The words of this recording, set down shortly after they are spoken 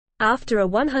After a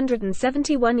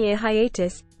 171-year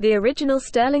hiatus, the original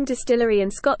Stirling distillery in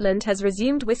Scotland has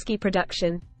resumed whiskey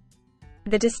production.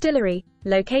 The distillery,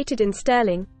 located in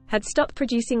Stirling, had stopped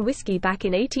producing whiskey back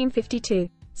in 1852,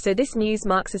 so this news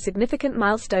marks a significant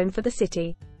milestone for the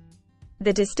city.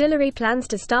 The distillery plans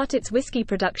to start its whiskey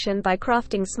production by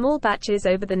crafting small batches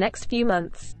over the next few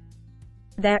months.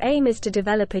 Their aim is to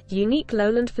develop a unique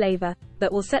lowland flavor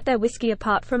that will set their whiskey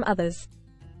apart from others.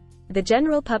 The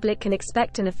general public can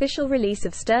expect an official release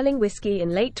of Stirling Whiskey in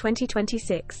late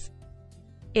 2026.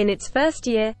 In its first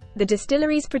year, the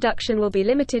distillery's production will be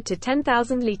limited to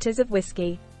 10,000 litres of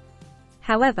whiskey.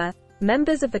 However,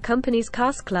 members of the company's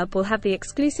cask club will have the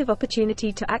exclusive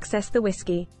opportunity to access the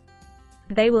whiskey.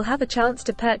 They will have a chance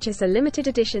to purchase a limited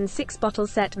edition 6-bottle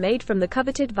set made from the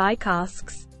coveted Vi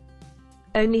casks.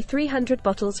 Only 300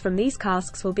 bottles from these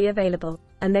casks will be available,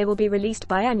 and they will be released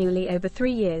biannually over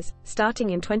 3 years, starting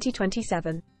in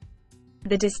 2027.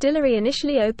 The distillery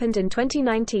initially opened in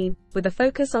 2019, with a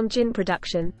focus on gin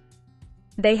production.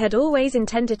 They had always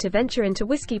intended to venture into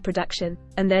whiskey production,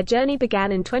 and their journey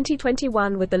began in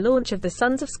 2021 with the launch of the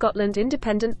Sons of Scotland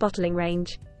independent bottling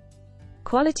range.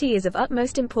 Quality is of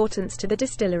utmost importance to the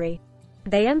distillery.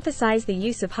 They emphasize the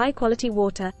use of high-quality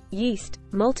water, yeast,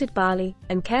 malted barley,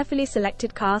 and carefully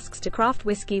selected casks to craft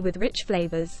whiskey with rich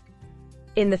flavors.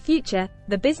 In the future,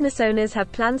 the business owners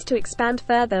have plans to expand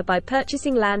further by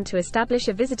purchasing land to establish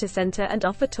a visitor center and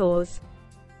offer tours.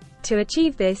 To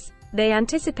achieve this, they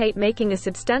anticipate making a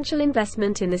substantial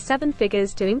investment in the 7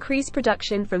 figures to increase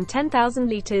production from 10,000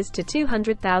 litres to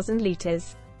 200,000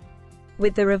 litres.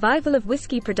 With the revival of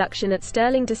whiskey production at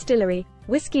Stirling Distillery,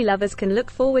 whiskey lovers can look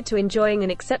forward to enjoying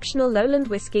an exceptional lowland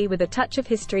whiskey with a touch of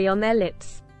history on their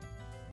lips.